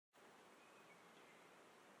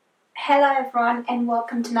Hello everyone and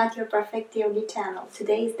welcome to Not Your Perfect Yogi channel.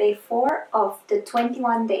 Today is day 4 of the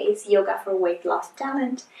 21 days yoga for weight loss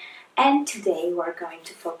challenge, and today we're going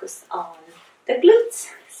to focus on the glutes,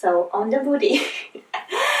 so on the booty.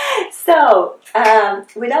 So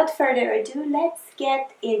without further ado, let's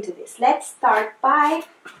get into this. Let's start by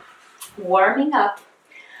warming up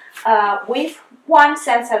with one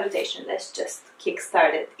sun salutation. Let's just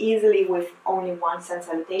kickstart it easily with only one sun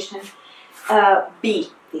salutation. B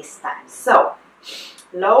this time. So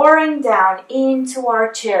lowering down into our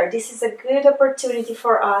chair. This is a good opportunity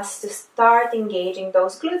for us to start engaging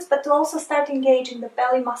those glutes, but to also start engaging the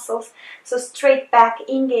belly muscles. So straight back,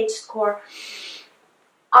 engaged core.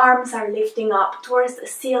 Arms are lifting up towards the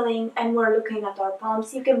ceiling and we're looking at our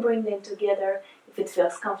palms. You can bring them together if it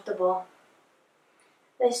feels comfortable.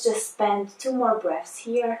 Let's just spend 2 more breaths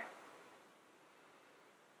here.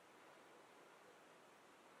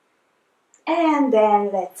 And then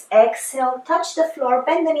let's exhale, touch the floor,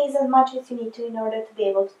 bend the knees as much as you need to in order to be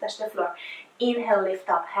able to touch the floor. Inhale, lift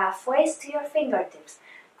up halfway to your fingertips.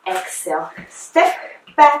 Exhale, step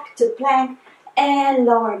back to plank and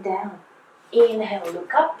lower down. Inhale,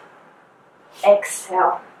 look up.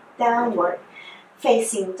 Exhale, downward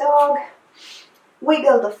facing dog.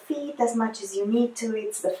 Wiggle the feet as much as you need to.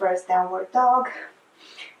 It's the first downward dog.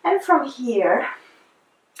 And from here,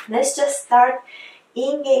 let's just start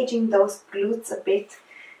engaging those glutes a bit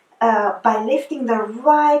by lifting the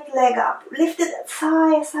right leg up. Lift it as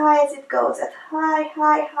high as it goes, at high.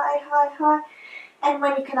 And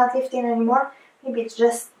when you cannot lift it anymore, maybe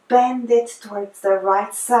just bend it towards the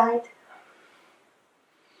right side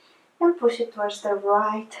and push it towards the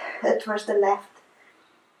right, towards the left.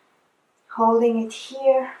 Holding it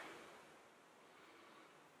here.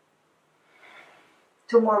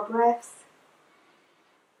 2 more breaths.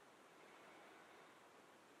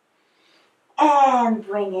 And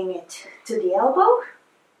bringing it to the elbow.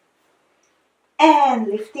 And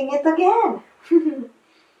lifting it again.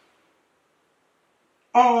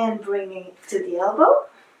 And bringing it to the elbow.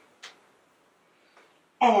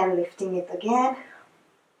 And lifting it again.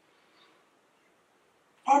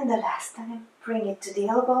 And the last time, bring it to the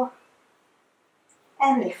elbow.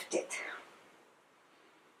 And lift it.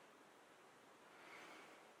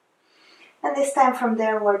 And this time from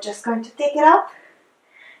there, we're just going to take it up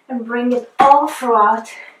and bring it all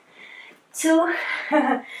throughout to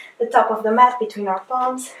the top of the mat between our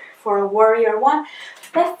palms for a warrior 1.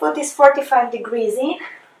 Left foot is 45 degrees in.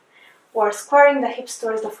 We're squaring the hips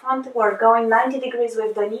towards the front. We're going 90 degrees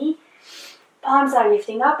with the knee. Palms are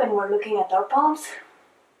lifting up and we're looking at our palms.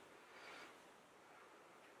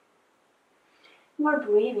 We're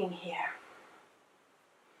breathing here.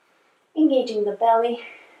 Engaging the belly.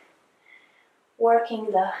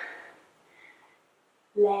 Working the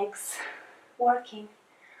legs, working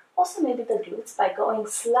also maybe the glutes by going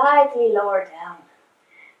slightly lower down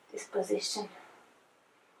this position.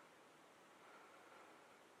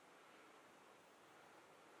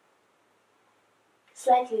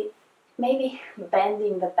 Slightly maybe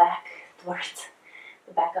bending the back towards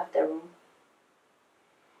the back of the room.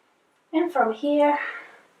 And from here,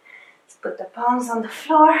 let's put the palms on the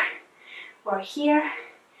floor or here,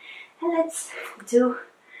 and let's do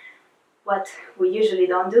what we usually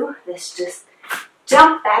don't do. Let's just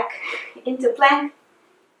jump back into plank,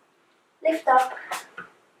 lift up,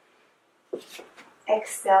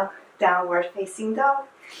 exhale, downward facing dog,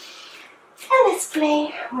 and let's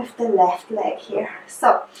play with the left leg here.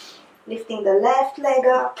 So, lifting the left leg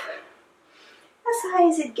up as high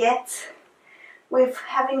as it gets, with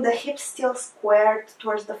having the hips still squared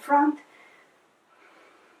towards the front.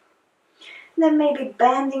 Then maybe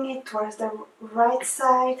bending it towards the right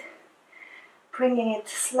side, bringing it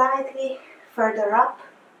slightly further up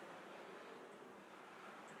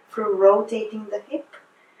through rotating the hip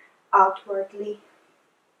outwardly.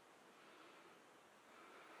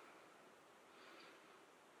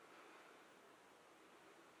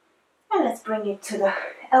 And let's bring it to the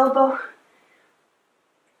elbow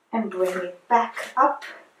and bring it back up.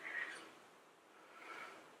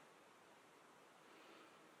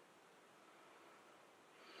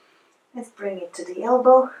 Let's bring it to the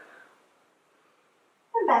elbow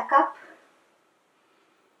and back up.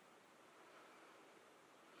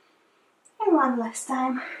 And one last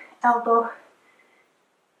time, elbow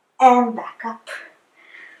and back up.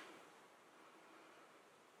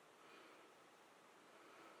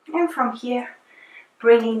 And from here,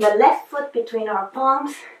 bringing the left foot between our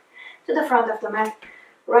palms to the front of the mat.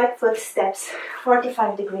 Right foot steps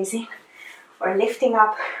 45 degrees in. We're lifting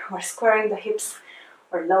up, we're squaring the hips,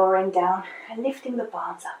 we're lowering down and lifting the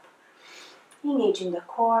palms up. Engaging the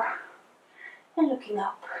core and looking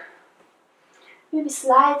up. Maybe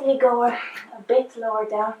slightly go a bit lower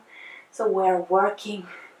down. So we're working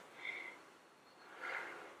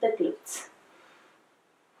the glutes.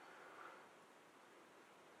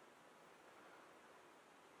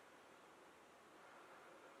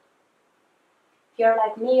 If you're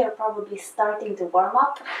like me, you're probably starting to warm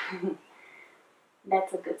up.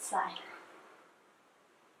 That's a good sign.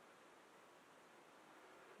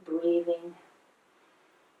 Breathing.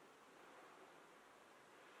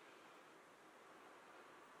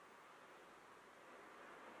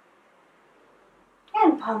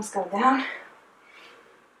 And palms go down.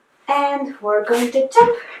 And we're going to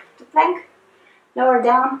jump to plank. Lower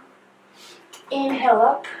down. Inhale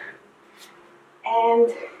up.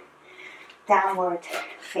 And downward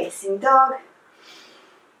facing dog.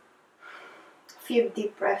 A few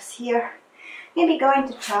deep breaths here. Maybe going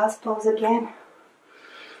to child's pose again.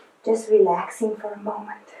 Just relaxing for a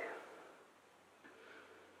moment.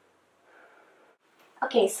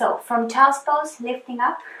 Okay, so from child's pose, lifting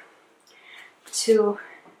up to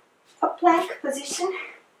a plank position.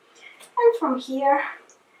 And from here,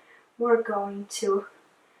 we're going to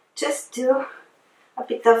just do a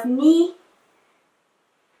bit of knee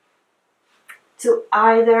to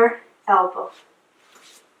either elbow.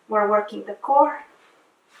 We're working the core,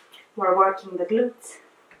 we're working the glutes,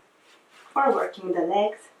 we're working the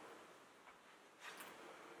legs.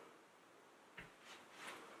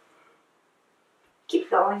 Keep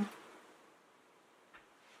going.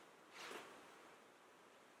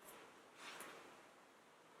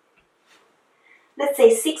 Let's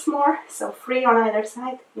say 6 more, so 3 on either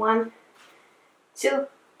side. 1, 2,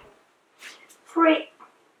 3,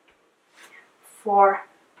 4,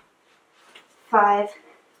 5,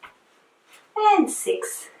 and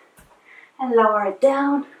 6. And lower it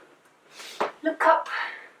down. Look up.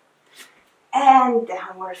 And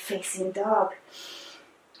downward facing dog.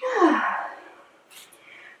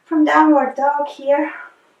 From downward dog here,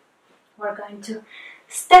 we're going to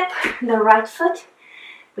step the right foot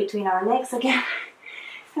between our legs again.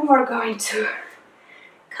 And we're going to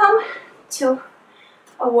come to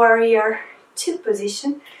a warrior 2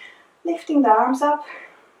 position, lifting the arms up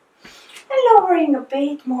and lowering a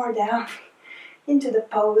bit more down into the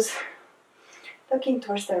pose, looking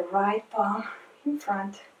towards the right palm in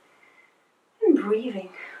front and breathing.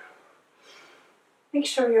 Make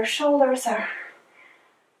sure your shoulders are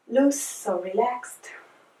loose, so relaxed.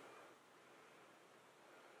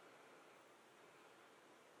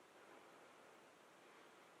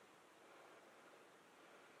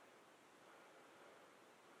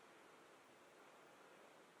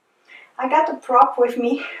 I got a prop with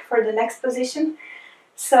me for the next position,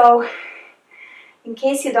 so in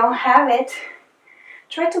case you don't have it,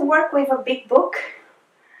 try to work with a big book.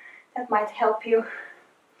 That might help you.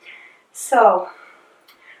 So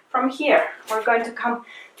from here, we're going to come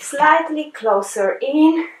slightly closer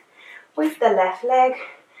in with the left leg,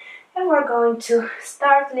 and we're going to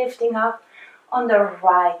start lifting up on the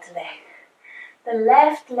right leg. The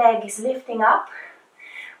left leg is lifting up.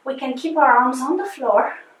 We can keep our arms on the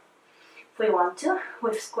floor if we want to,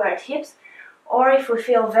 with squared hips, or if we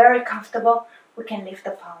feel very comfortable, we can lift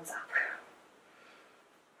the palms up.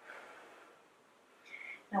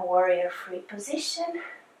 Now warrior 3 position.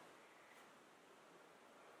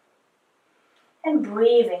 And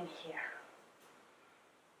breathing here.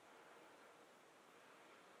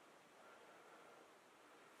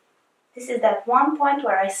 This is that one point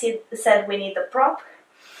where I said we need the prop.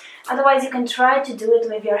 Otherwise you can try to do it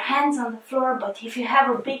with your hands on the floor, but if you have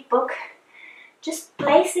a big book, just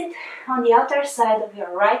place it on the outer side of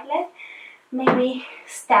your right leg, maybe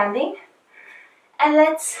standing. And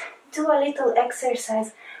let's do a little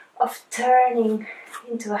exercise of turning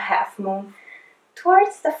into a half moon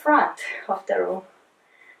towards the front of the room.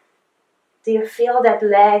 Do you feel that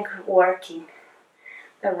leg working?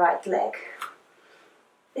 The right leg.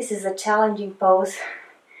 This is a challenging pose,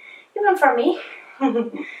 even for me.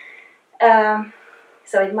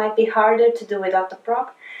 So it might be harder to do without the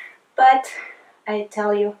prop, but I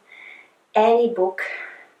tell you, any book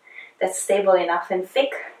that's stable enough and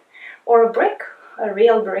thick, or a brick, a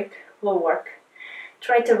real brick, will work.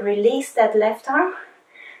 Try to release that left arm.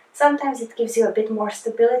 Sometimes it gives you a bit more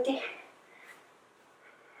stability.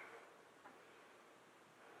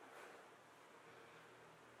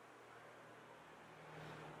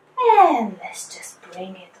 And let's just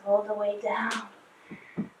bring it all the way down.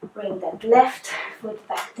 Bring that left foot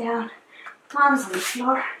back down. Palms on the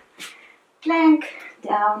floor. Plank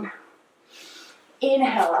down.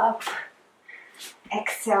 Inhale up.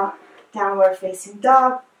 Exhale, downward facing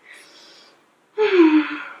dog.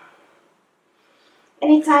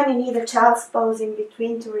 Anytime you need a child's pose in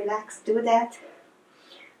between to relax, do that.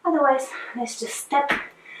 Otherwise, let's just step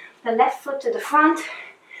the left foot to the front.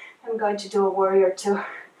 I'm going to do a warrior two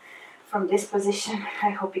from this position. I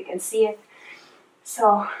hope you can see it.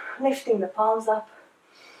 So, lifting the palms up,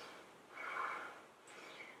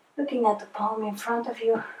 looking at the palm in front of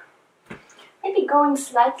you, maybe going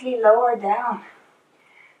slightly lower down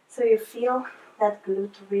so you feel that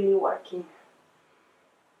glute really working.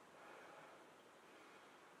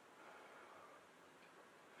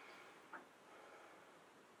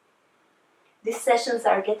 These sessions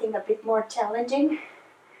are getting a bit more challenging,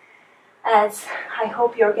 as I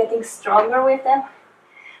hope you're getting stronger with them,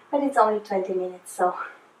 but it's only 20 minutes, so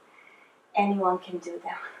anyone can do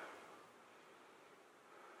them.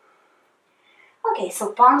 Okay,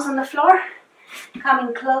 so palms on the floor,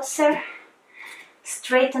 coming closer,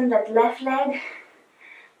 straighten that left leg,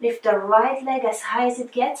 lift the right leg as high as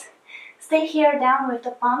it gets. Stay here down with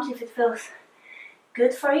the palms if it feels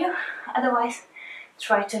good for you, otherwise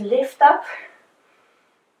try to lift up.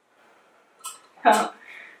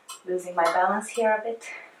 Losing my balance here a bit.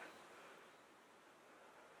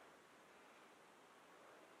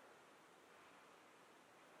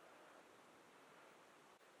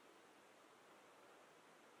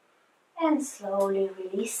 And slowly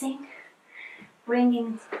releasing,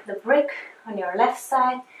 bringing the brick on your left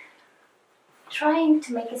side, trying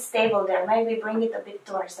to make it stable there. Maybe bring it a bit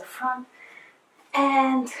towards the front.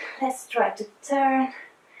 And let's try to turn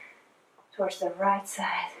towards the right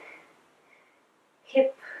side.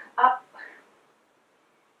 Hip up.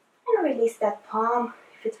 And release that palm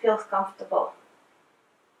if it feels comfortable.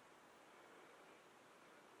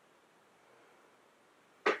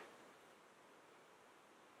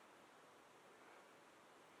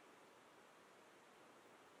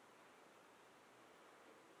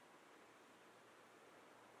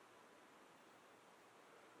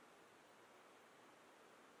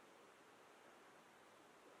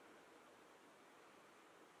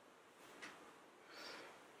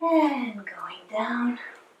 And going down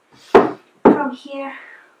from here,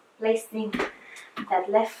 placing that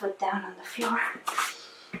left foot down on the floor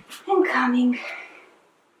and coming,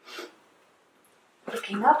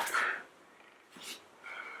 looking up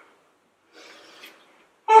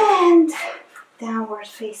and downward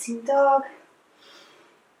facing dog.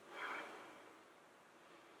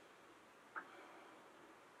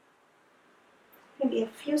 Maybe a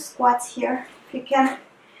few squats here if you can.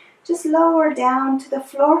 Just lower down to the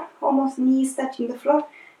floor, almost knees touching the floor,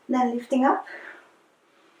 then lifting up.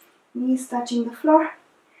 Knees touching the floor,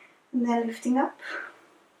 and then lifting up.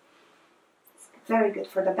 It's very good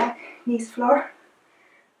for the back. Knees floor,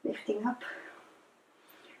 lifting up.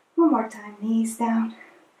 One more time, knees down,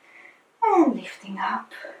 and lifting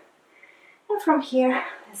up. And from here,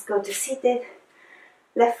 let's go to seated.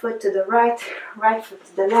 Left foot to the right, right foot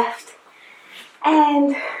to the left.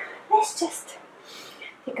 And let's just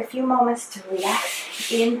take a few moments to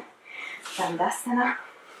relax in Dandasana,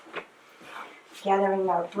 gathering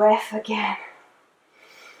our breath again.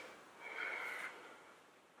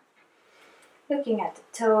 Looking at the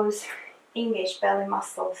toes, engaged belly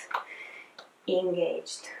muscles,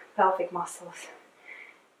 engaged pelvic muscles,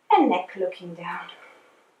 and neck looking down.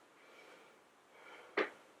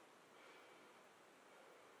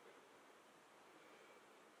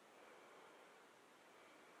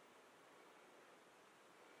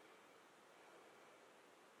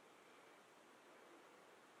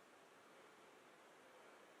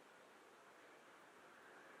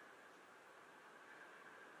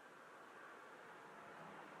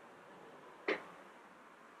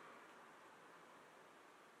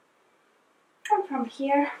 And from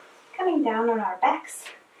here, coming down on our backs,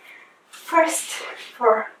 first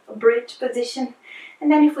for a bridge position, and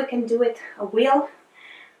then if we can do it, a wheel.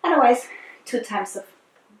 Otherwise, 2 times of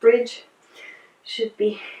bridge should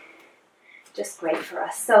be just great for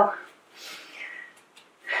us. So,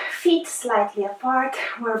 feet slightly apart,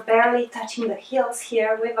 we're barely touching the heels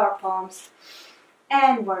here with our palms,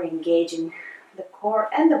 and we're engaging the core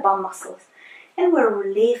and the bum muscles, and we're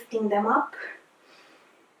lifting them up.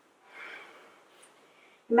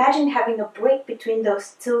 Imagine having a brick between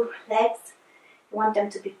those 2 legs. You want them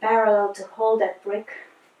to be parallel to hold that brick.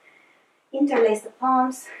 Interlace the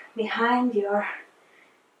palms behind your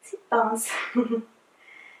sit bones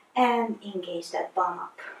and engage that bum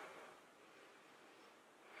up.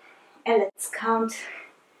 And let's count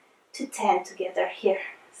to 10 together here.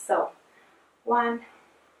 So 1,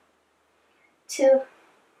 2,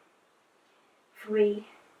 3,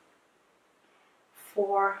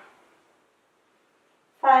 4,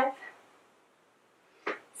 5,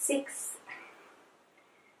 6,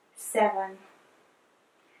 7,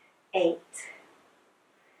 8,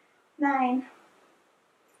 9,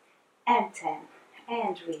 and 10,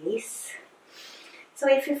 and release. So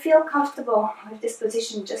if you feel comfortable with this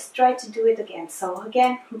position, just try to do it again. So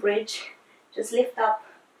again, bridge, just lift up,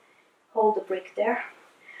 hold the brick there.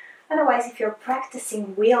 Otherwise, if you're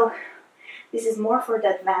practicing wheel, this is more for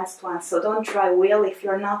the advanced ones, so don't try wheel if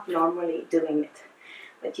you're not normally doing it.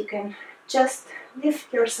 But you can just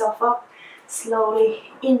lift yourself up slowly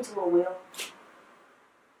into a wheel.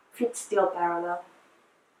 Feet still parallel.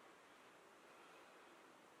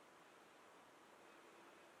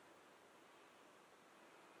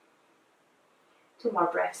 Two more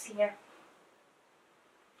breaths here.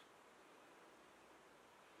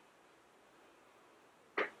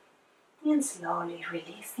 And slowly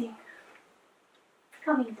releasing.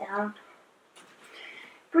 Coming down.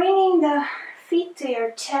 Bringing the feet to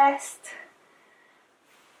your chest.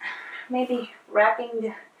 Maybe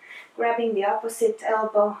grabbing the opposite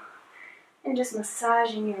elbow and just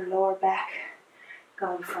massaging your lower back.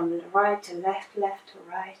 Going from right to left, left to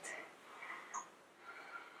right.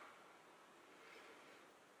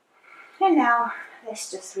 And now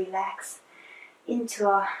let's just relax into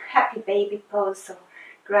a happy baby pose. So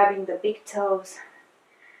grabbing the big toes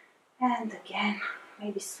and again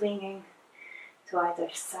maybe swinging to either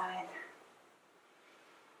side.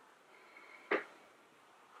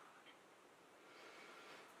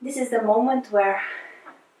 This is the moment where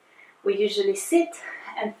we usually sit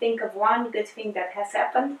and think of one good thing that has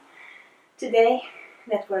happened today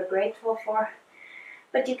that we're grateful for.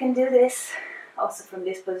 But you can do this also from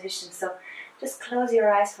this position. So just close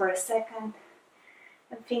your eyes for a second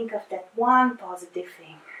and think of that one positive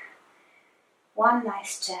thing. One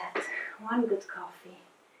nice chat, one good coffee,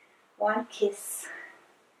 one kiss,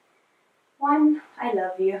 one I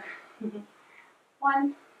love you,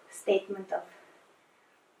 one statement of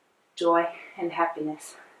joy and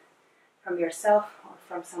happiness from yourself or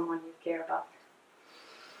from someone you care about.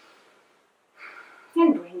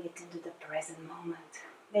 And bring it into the present moment.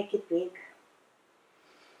 Make it big.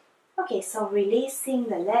 Okay, so releasing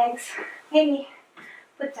the legs, maybe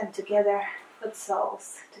put them together, foot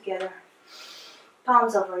soles together,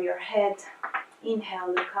 palms over your head. Inhale,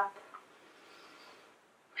 look up,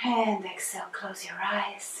 and exhale, close your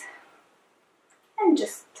eyes, and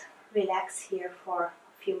just relax here for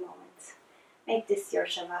a few moments. Make this your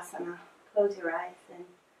Shavasana. Close your eyes and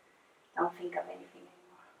don't think of anything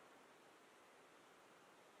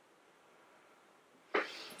anymore.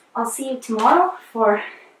 I'll see you tomorrow for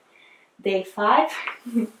day 5.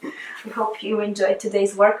 I hope you enjoyed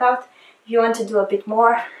today's workout. If you want to do a bit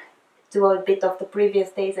more, do a bit of the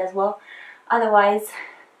previous days as well. Otherwise,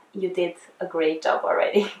 you did a great job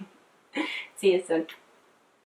already. See you soon.